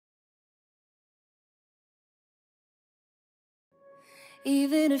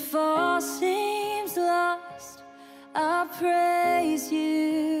Even if all seems lost, I'll praise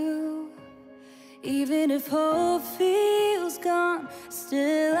you. Even if hope feels gone,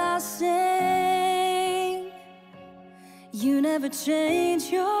 still I'll sing. You never change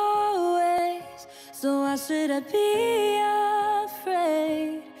your ways, so why should I be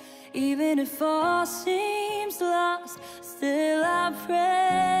afraid? Even if all seems lost, still I'll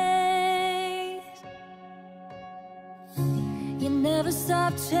praise. You never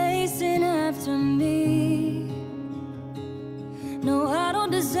stop chasing after me. No, I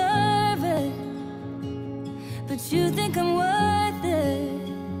don't deserve it, but you think I'm worth it.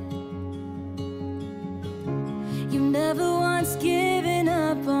 You've never once given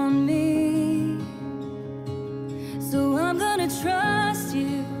up on me, so I'm gonna trust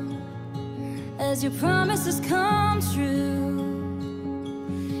you as your promises come true.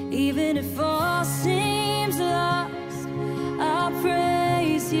 Even if all seems lost, I'll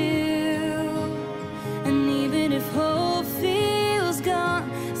praise you. And even if hope feels gone,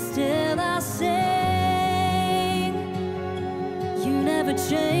 still I'll sing. You never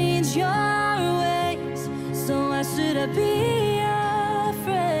change your ways, so why should I be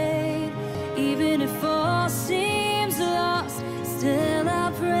afraid? Even if all seems lost, still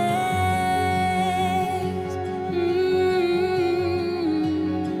I'll praise.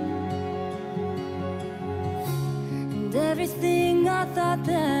 And everything I thought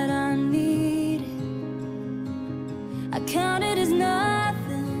that I needed, I count it as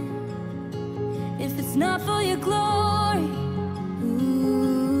nothing if it's not for your glory.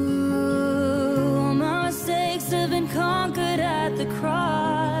 Ooh, all my mistakes have been conquered at the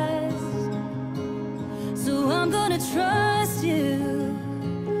cross, so I'm gonna trust you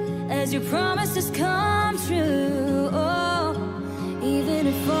as your promises come true. Oh, even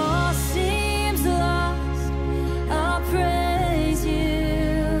if all seems lost, I'll praise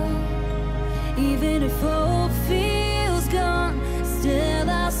you. Even if hope feels gone, still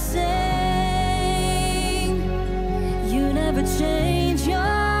I'll sing. You never change your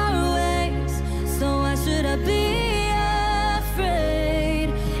ways, so why should I be afraid?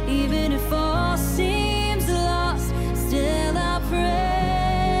 Even if all seems lost, still I'll praise.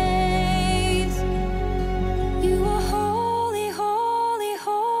 You are holy, holy,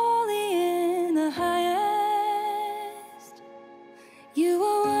 holy in the highest. You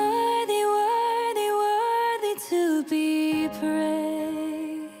are worthy, worthy, worthy to be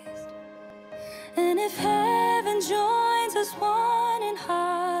praised. And if heaven joins us one in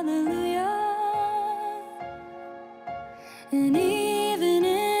hallelujah, and